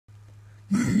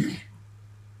Hey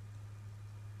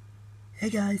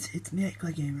guys, it's me,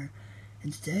 Gamer,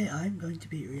 and today I'm going to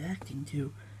be reacting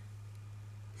to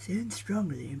Stand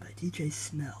Stronger Than You by DJ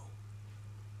Smell.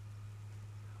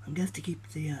 I'm going to have to keep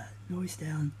the noise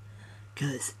down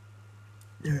because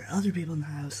there are other people in the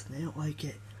house and they don't like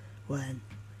it when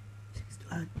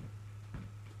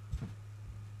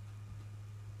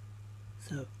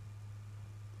so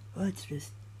let's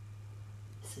just,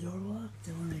 is the door locked?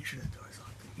 I want to make sure the door is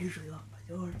locked. I usually lock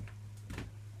my door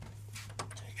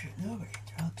to make sure nobody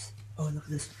interrupts. Oh, look at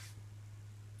this.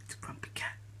 It's a Grumpy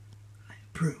Cat. I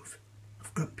approve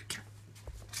of Grumpy Cat.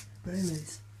 But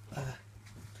anyways,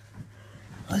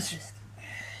 let's just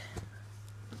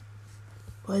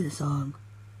play the song,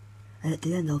 and at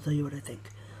the end I'll tell you what I think.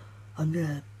 I'm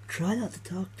gonna try not to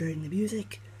talk during the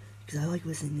music, because I like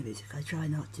listening to music. I try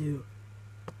not to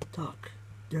talk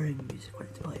during the music when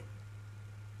it's playing.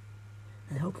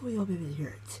 And hopefully you'll be able to hear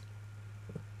it.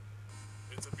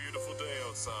 It's a beautiful day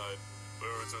outside.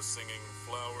 Birds are singing,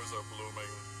 flowers are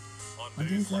blooming. On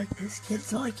days like this,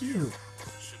 kids like you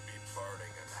should be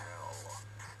burning in hell.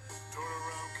 Turn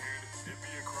around, kid, it'd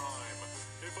be a crime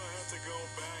if I had to go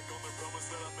back on the promise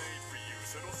that I made for you.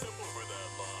 So don't step over that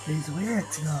line. These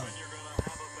lyrics, though. And you're gonna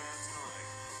have a bad time.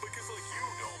 Because like you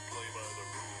don't play by the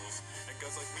rules. And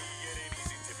guys like me, it ain't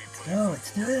easy to be playing. No, let's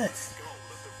do this. Go,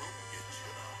 let the room get you.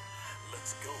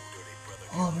 Let's go, dirty brother.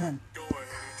 Oh man, Go ahead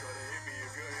and try to hit me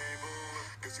if you're able.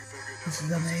 Cause you figured this is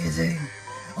amazing.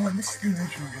 Oh, and this is the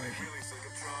original version.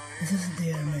 This isn't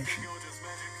the animation.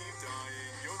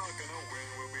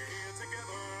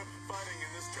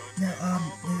 Now,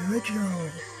 the original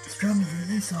Stronger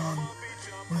Than You song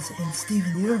was in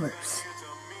Steven Universe,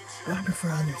 but I prefer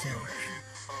Undertale version.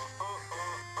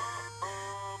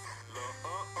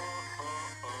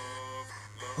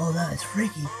 Oh, that is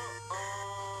freaky.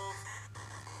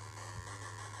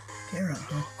 Kara,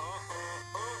 huh?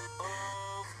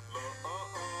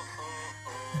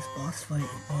 This boss fight,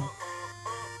 oh.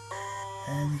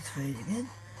 And he's fading in.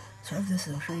 So after this,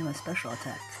 I'll show you my special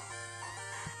attack.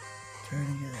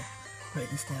 Turning to write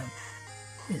this down.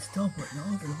 It's teleporting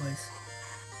all over the place.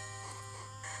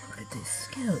 Look at these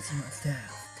skills you must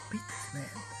have to beat this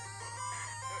man.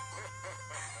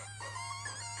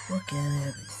 Look at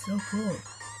him, he's so cool.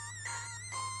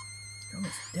 You're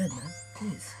almost dead, man.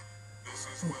 Jeez.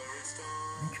 Oh,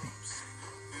 pinch me.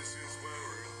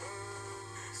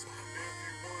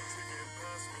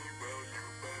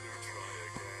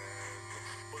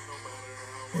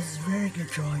 This is very good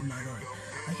drawing, by the way.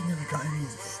 I can never draw any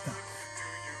of this stuff.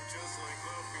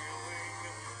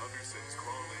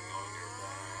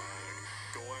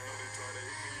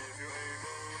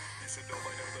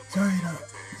 Sorry about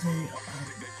the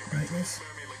brightness.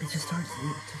 It's just hard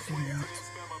to figure out.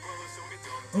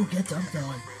 Oh, get dunked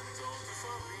on.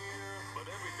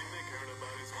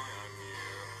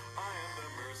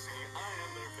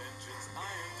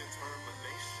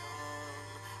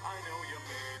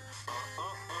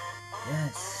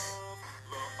 Yes.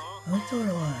 I like the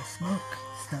little smoke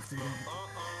stuff they're doing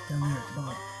down there at the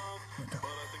bottom. At the top.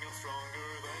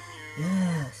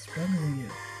 Yeah, stronger than you.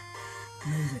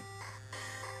 Amazing.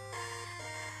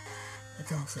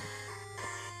 That's awesome.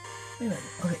 Wait a minute.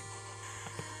 Okay.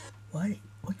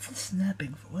 What's he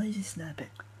snapping for? Why is he snapping?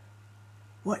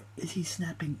 What is he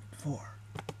snapping for?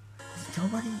 Is he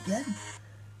teleporting again?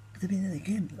 Because I mean in the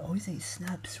game, the only thing he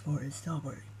snaps for is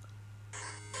teleporting.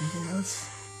 Anything else?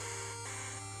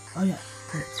 Oh yeah,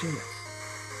 credits, here we go.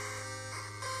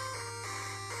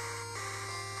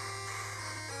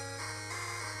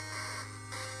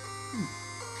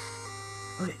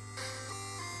 Okay,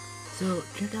 so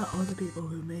check out all the people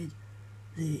who made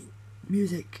the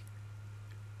music.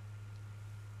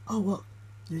 Oh well,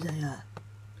 there's a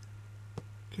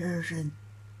Kara version,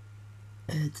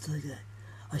 and it's like that.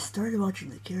 I started watching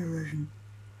the Kara version,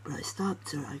 but I stopped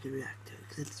so I could react to it,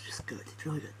 because it's just good, it's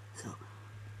really good, so.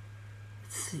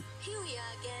 Let's see. Here we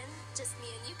are again, just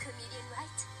me and you, comedian,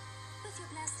 right? With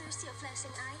your blasters, your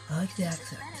flashing eye. I like the You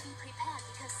just accent. better be prepared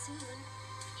because soon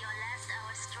your last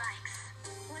hour strikes.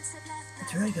 One step left now,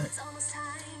 It's very good. it's almost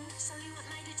time. Show you what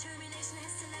my determination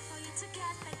is to let for you to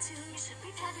get back to. You should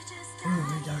prepare to just die.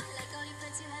 Really dark. Like all your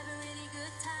friends, you have a really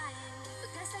good time.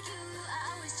 But guys like you are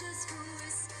always just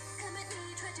fools. Come at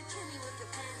me, try to kill me with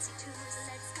your fancy tools.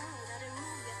 Let's go, now the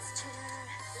room gets chiller.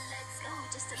 Let's go,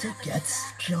 just It another gets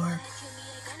chiller.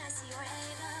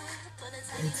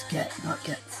 It's get, not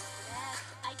gets.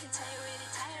 I can tell you're really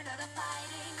tired of the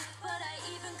fighting, but I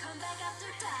even come back after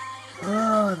dying.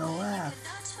 Oh, the laugh.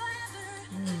 Not forever,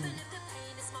 even if the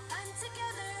pain is more fun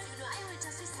together. You know I will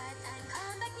just reset and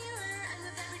come back nearer. And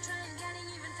with every try I'm getting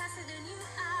even faster than you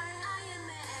are. I am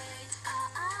made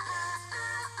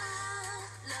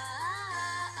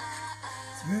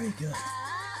It's very good.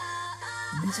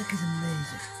 The music is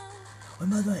amazing. Oh,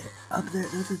 by the way, up there,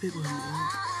 those are the people who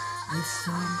made this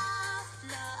song.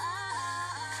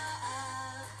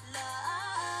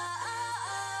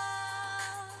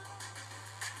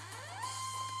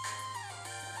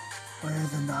 Where are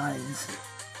the nines?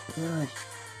 Good.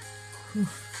 Whew.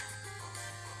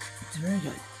 It's very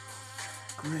good.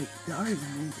 Great. The art is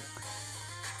amazing.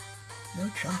 No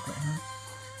chocolate, huh?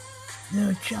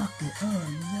 No chocolate. Oh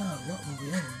no, what will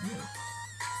we ever do?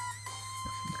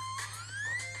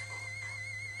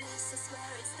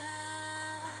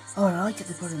 Oh, and I like that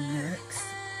they put in lyrics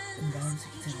and bombs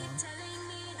you can sing along.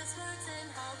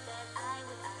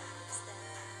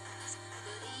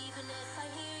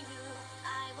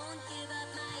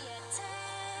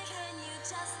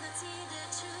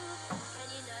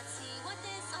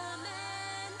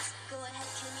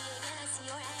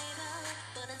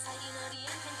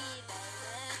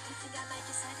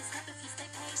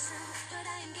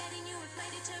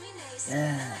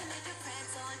 Yeah.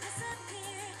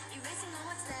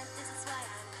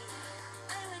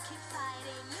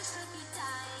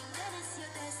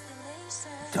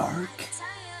 Dark.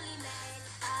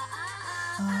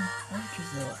 How much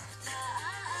is there left?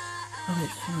 Oh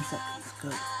wait, 2 more seconds.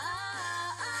 Good.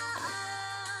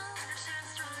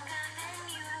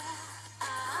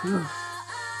 Whew.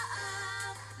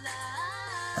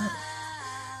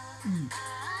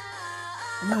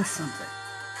 I know something.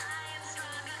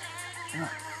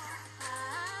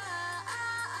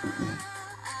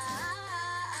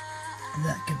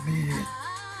 That comedian.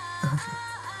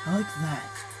 I like that.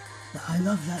 I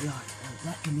love that line.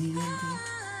 That comedian thing.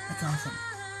 That's awesome.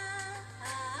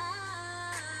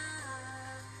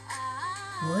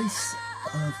 Voice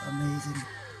of amazing.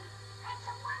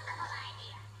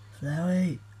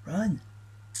 Flowey, run.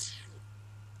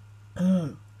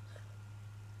 Oh.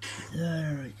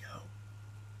 There we go.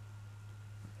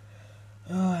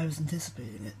 Oh, I was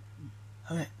anticipating it.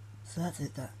 Okay, so that's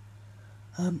it then.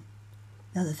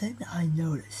 Now the thing that I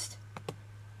noticed.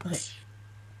 Okay,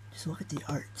 just look at the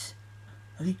art.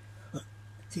 Okay, look.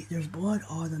 See, there's blood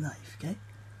on the knife, okay?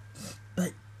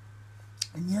 But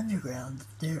in the underground,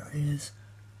 there is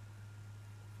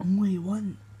only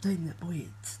one thing that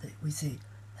bleeds, that we see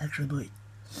actually bleed,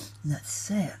 and that's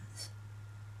Sans.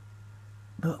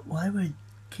 But why would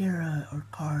Kara or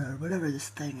Kara or whatever this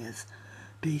thing is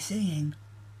be singing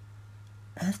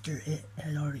after it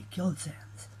had already killed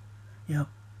Sans? You know,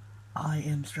 I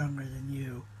am stronger than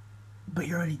you, but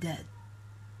you're already dead.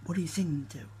 What are you singing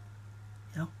to? You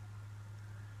know?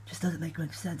 Just doesn't make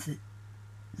much sense that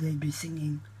they'd be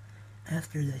singing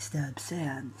after they stab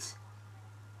Sans.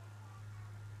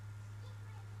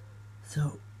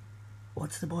 So,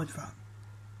 what's the blood from?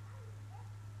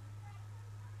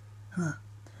 Huh.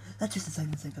 That's just a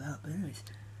thing to think about, but anyways.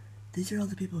 These are all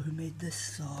the people who made this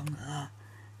song.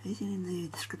 Anything in the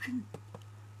description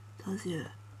tells you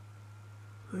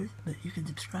where, but you can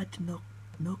subscribe to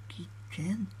Milky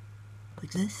Chan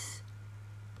like this.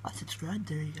 I subscribe,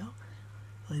 there you go.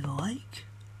 Leave a like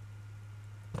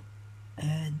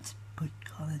and put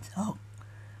comments. Oh,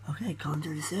 okay, comments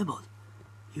are disabled.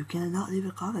 You cannot leave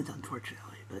a comment,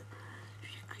 unfortunately, but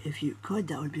if you could,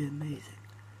 that would be amazing.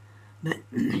 But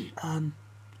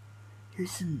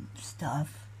here's some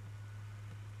stuff.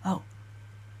 Oh,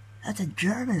 that's a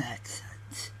German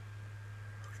accent.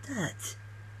 Look at that.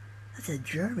 That's a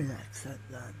German accent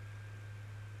then.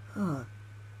 Huh.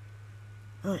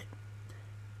 Alright.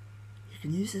 You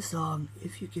can use this song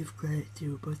if you give credit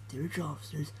to both the original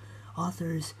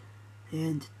authors,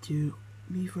 and to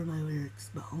me for my lyrics,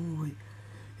 but only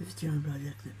if it's your own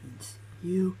project. That means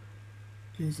you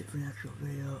use it for an actual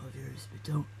video of yours, but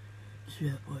don't just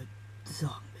re-upload the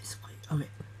song, basically. Okay.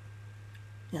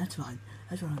 Yeah, that's fine.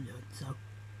 That's what I'm doing. So,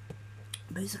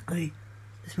 basically,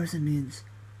 this person means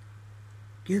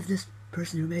give this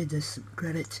person who made this some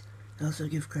credit, and also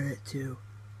give credit to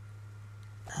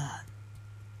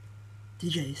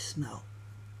DJ Smell.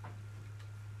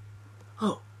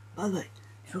 Oh, by the way,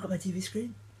 you forgot my TV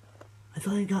screen? I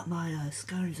finally got my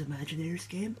Skylanders Imagineers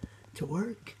game to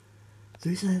work. The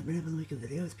reason I haven't been able to make a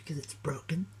video is because it's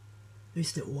broken. At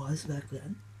least it was back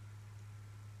then.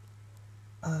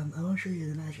 I want to show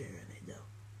you the Imaginator I made though.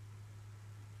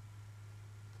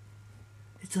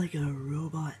 It's like a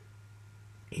robot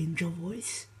angel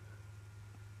voice.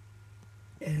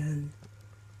 And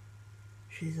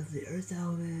she's of the earth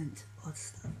element,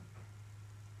 lots of stuff.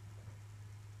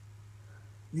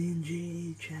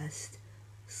 Ninja, chest,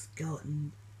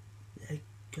 skeleton, leg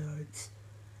guards,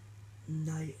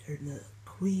 knight, or the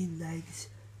queen legs,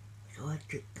 like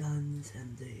electric guns,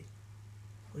 and the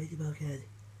ladybug head,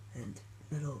 and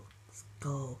metal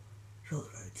skull,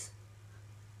 controller rights.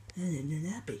 And then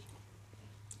they're happy.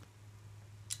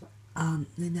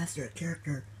 Then after a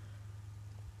character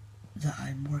that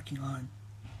I'm working on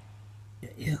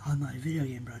my video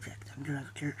game project. I'm gonna have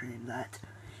a character named that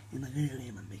in my video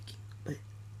game I'm making. But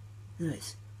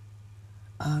anyways,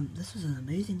 this was an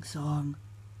amazing song.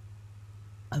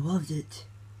 I loved it.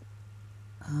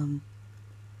 Are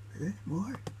there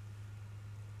more?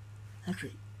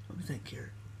 Actually, let me think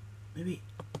here. Maybe,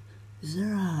 is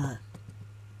there a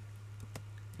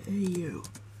Hey You?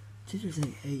 Teachers say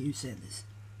Hey You saying this.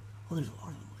 Oh, there's a lot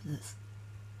of them. Look at this.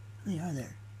 How many are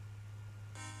there?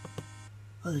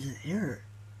 Oh, there's an error.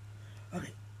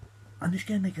 Okay, I'm just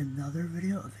gonna make another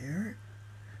video of error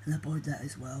and upload that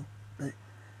as well. But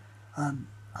I'm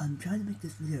trying to make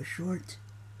this video short.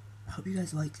 I hope you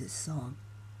guys like this song.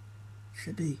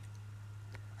 Should be.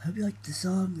 I hope you like the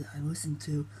song that I listened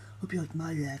to. Hope you like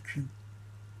my reaction.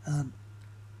 I'm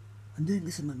doing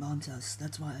this at my mom's house.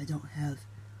 That's why I don't have,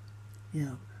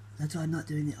 that's why I'm not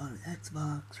doing it on an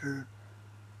Xbox or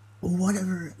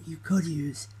whatever you could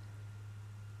use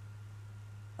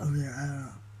over there. I don't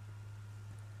know.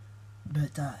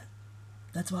 But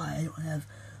that's why I don't have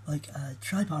like a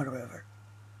tripod or whatever.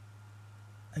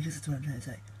 I guess that's what I'm trying to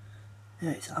say.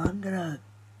 Anyways, I'm gonna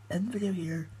end the video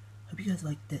here. Hope you guys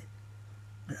liked it.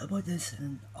 I'm gonna upload this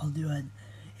and I'll do an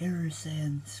Error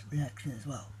Sans reaction as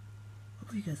well.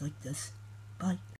 Hope you guys like this. Bye.